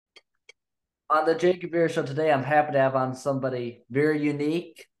On the Jacob Buehrer Show today, I'm happy to have on somebody very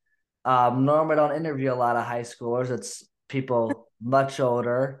unique. Normally, I don't interview a lot of high schoolers. It's people much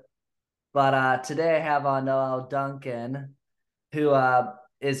older. But today I have on Noelle Duncan, who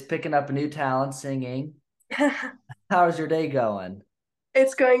is picking up a new talent singing. How's your day going?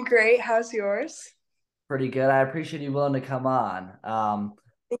 It's going great. How's yours? Pretty good. I appreciate you willing to come on.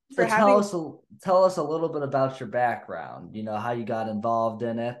 Thank you So for having me. tell us a little bit about your background. You know how you got involved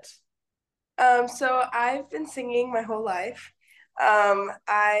in it. So I've been singing my whole life.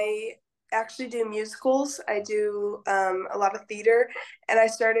 I actually do musicals. I do a lot of theater, and I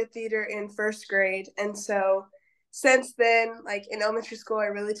started theater in first grade. And so since then, like in elementary school, I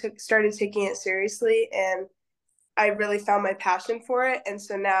really started taking it seriously, and I really found my passion for it. And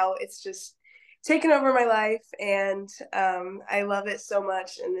so now it's just taken over my life, and I love it so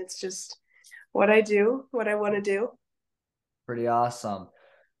much. And it's just what I do, what I want to do. Pretty awesome.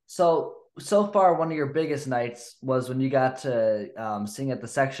 So far, one of your biggest nights was when you got to sing at the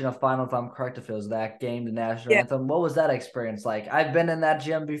sectional final, if I'm correct, if it was that game, the national Yeah. anthem. What was that experience like? I've been in that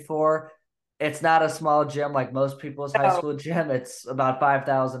gym before. It's not a small gym like most people's high No, school gym. It's about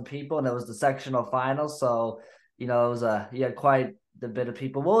 5,000 people, and it was the sectional final. So, it was you had quite the bit of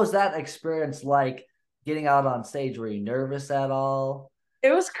people. What was that experience like getting out on stage? Were you nervous at all?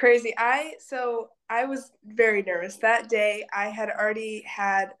 it was crazy. I was very nervous that day. I had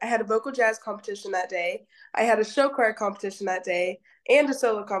a vocal jazz competition that day. I had a show choir competition that day and a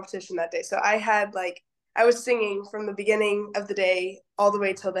solo competition that day. So I was singing from the beginning of the day all the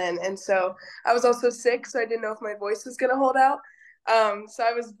way till then. And so I was also sick, so I didn't know if my voice was gonna hold out. So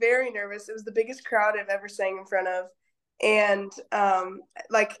I was very nervous. It was the biggest crowd I've ever sang in front of. And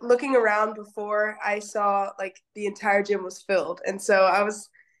like looking around before, I saw like the entire gym was filled, and so I was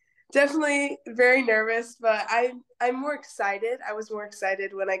definitely very nervous, but I'm more excited. I was more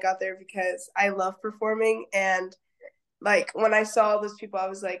excited when I got there because I love performing, and like when I saw those people, I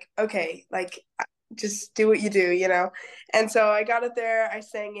was like, okay, like just do what you do. And so I got it there, I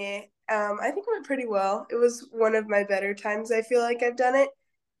sang it. I think it went pretty well. It was one of my better times I feel like I've done it.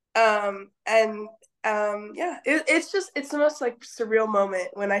 And yeah, it's the most like surreal moment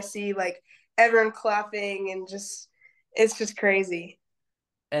when I see like everyone clapping and just it's just crazy.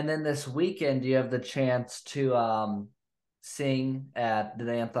 And then this weekend, you have the chance to sing at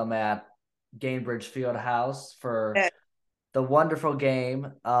the anthem at Gainbridge Field House for Yeah. the wonderful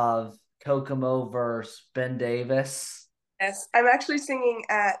game of Kokomo versus Ben Davis. Yes, I'm actually singing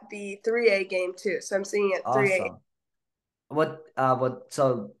at the 3A game too, so I'm singing at 3A. Awesome.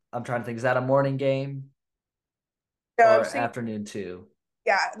 So I'm trying to think, is that a morning game No, I'm or singing. afternoon too?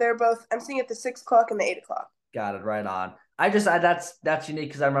 Yeah, they're both. I'm singing at the 6 o'clock and the 8 o'clock. Got it right on. That's unique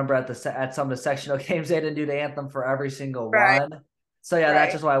because I remember at some of the sectional games they didn't do the anthem for every single Right, one. So yeah, that's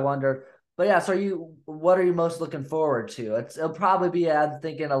right. just why I wondered. But yeah, so what are you most looking forward to? It'll probably be, I'm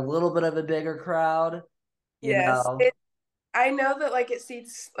thinking, a little bit of a bigger crowd, you Yes, know. I know that like it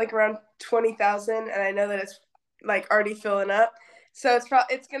seats like around 20,000, and I know that it's like already filling up. So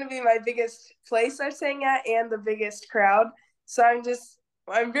it's gonna be my biggest place I've sang at and the biggest crowd. So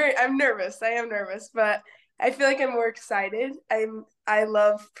I'm nervous. I am nervous, but I feel like I'm more excited. I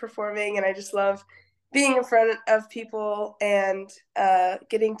love performing, and I just love being in front of people and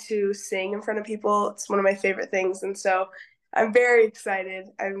getting to sing in front of people. It's one of my favorite things, and so I'm very excited.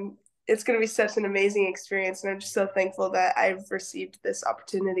 It's going to be such an amazing experience, and I'm just so thankful that I've received this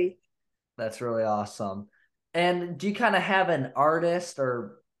opportunity. That's really awesome. And do you kind of have an artist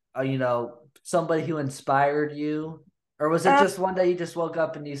or somebody who inspired you, or was it Um, just one day you just woke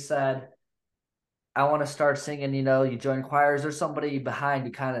up and you said, I want to start singing, you join choirs, or somebody behind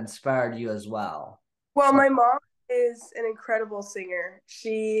who kind of inspired you as well? well, Like, my mom is an incredible singer.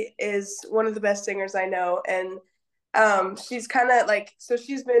 She is one of the best singers I know, and she's kind of like so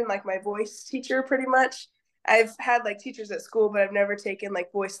she's been like my voice teacher pretty much. I've had like teachers at school, but I've never taken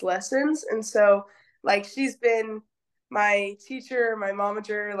like voice lessons, and so like she's been my teacher, my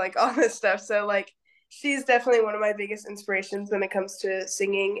momager, like all this stuff. So like she's definitely one of my biggest inspirations when it comes to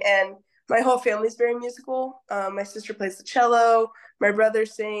singing, and my whole family's very musical. My sister plays the cello, my brother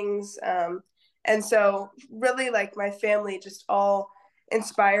sings, and so really like my family just all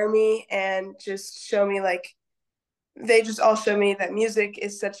inspire me and just show me like they just all show me that music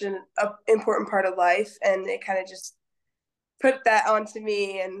is such an important part of life, and it kind of just put that onto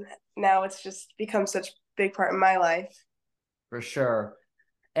me, and now it's just become such a big part of my life. for sure.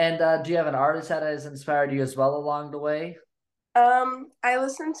 And do you have an artist that has inspired you as well along the way? I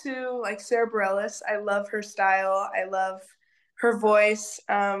listen to like Sarah Bareilles. I love her style. I love her voice.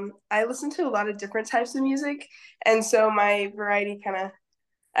 I listen to a lot of different types of music, and so my variety kind of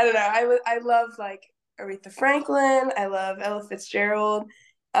I don't know. I love like Aretha Franklin. I love Ella Fitzgerald.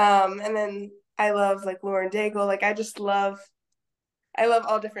 And then I love like Lauren Daigle. Like I love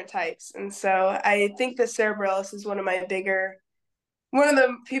all different types. And so I think that Sarah Bareilles is one of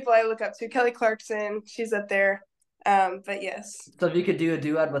the people I look up to. Kelly Clarkson, she's up there. But yes. So if you could do a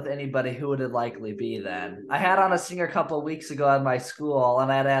duet with anybody, who would it likely be then? I had on a singer a couple of weeks ago at my school,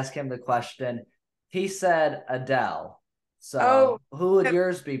 and I had asked him the question. He said Adele. Oh, So who would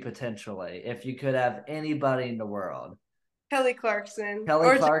yours be potentially if you could have anybody in the world? Kelly Clarkson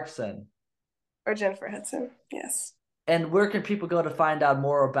Kelly Clarkson. or Jennifer Hudson. Yes. And where can people go to find out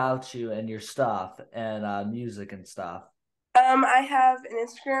more about you and your stuff and music and stuff? I have an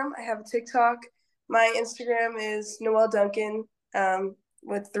Instagram. I have a TikTok. My Instagram is Noelle Duncan,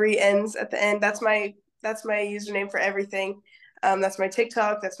 with three N's at the end. That's my username for everything. That's my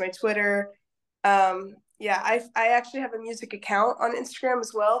TikTok. That's my Twitter. Yeah, I actually have a music account on Instagram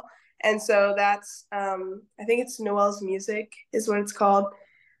as well, and so that's I think it's Noelle's Music is what it's called.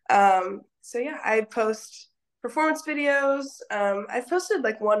 So yeah, I post performance videos. I've posted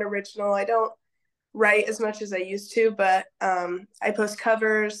like one original. I don't write as much as I used to, but I post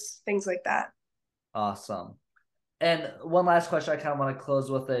covers, things like that. Awesome. And one last question I kind of want to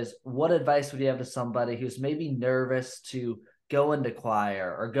close with is what advice would you have to somebody who's maybe nervous to go into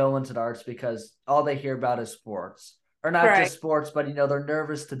choir or go into the arts because all they hear about is sports or not Right, just sports, but they're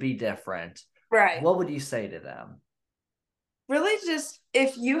nervous to be different. right. What would you say to them? Really, just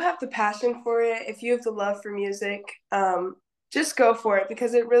if you have the passion for it, if you have the love for music, just go for it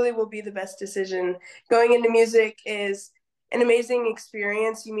because it really will be the best decision. Going into music is an amazing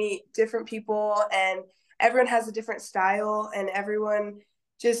experience. You meet different people, and everyone has a different style, and everyone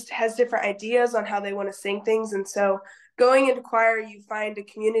just has different ideas on how they want to sing things. And so, going into choir, you find a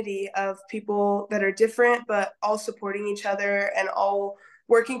community of people that are different, but all supporting each other and all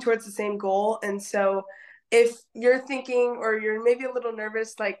working towards the same goal. And so, if you're thinking or you're maybe a little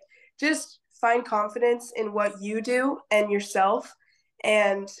nervous, like just find confidence in what you do and yourself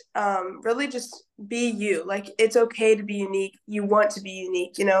and really just be you. Like it's okay to be unique. You want to be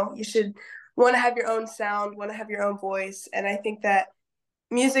unique, you should want to have your own sound, want to have your own voice. And I think that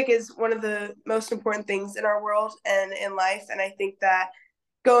music is one of the most important things in our world and in life. And I think that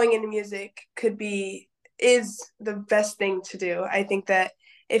going into music is the best thing to do. I think that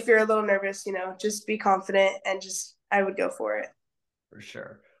if you're a little nervous, just be confident and just I would go for it. For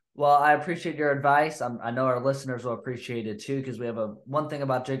sure. Well, I appreciate your advice. I know our listeners will appreciate it too, because we have one thing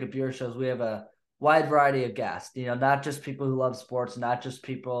about Jacob Buehrer shows, we have a wide variety of guests, not just people who love sports, not just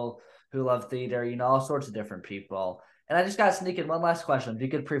people who love theater, all sorts of different people. And I just got to sneak in one last question. If you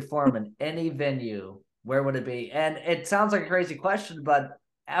could perform in any venue, where would it be? And it sounds like a crazy question, but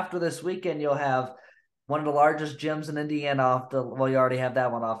after this weekend, you'll have one of the largest gyms in Indiana you already have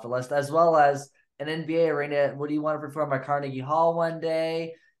that one off the list, as well as an NBA arena. Would you want to perform at Carnegie Hall one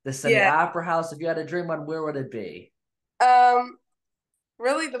day? The Sydney Yeah. Opera House? If you had a dream one, where would it be? Um,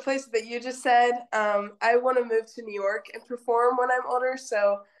 Really the place that you just said, I want to move to New York and perform when I'm older.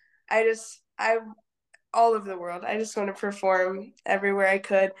 So I all over the world. I just want to perform everywhere I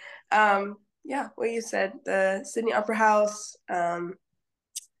could. Yeah, what you said, the Sydney Opera House,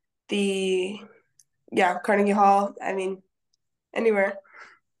 the yeah, Carnegie Hall. I mean, anywhere.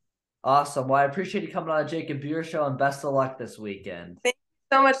 Awesome. Well, I appreciate you coming on the Jacob Buehrer Show and best of luck this weekend. Thank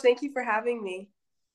you so much. Thank you for having me.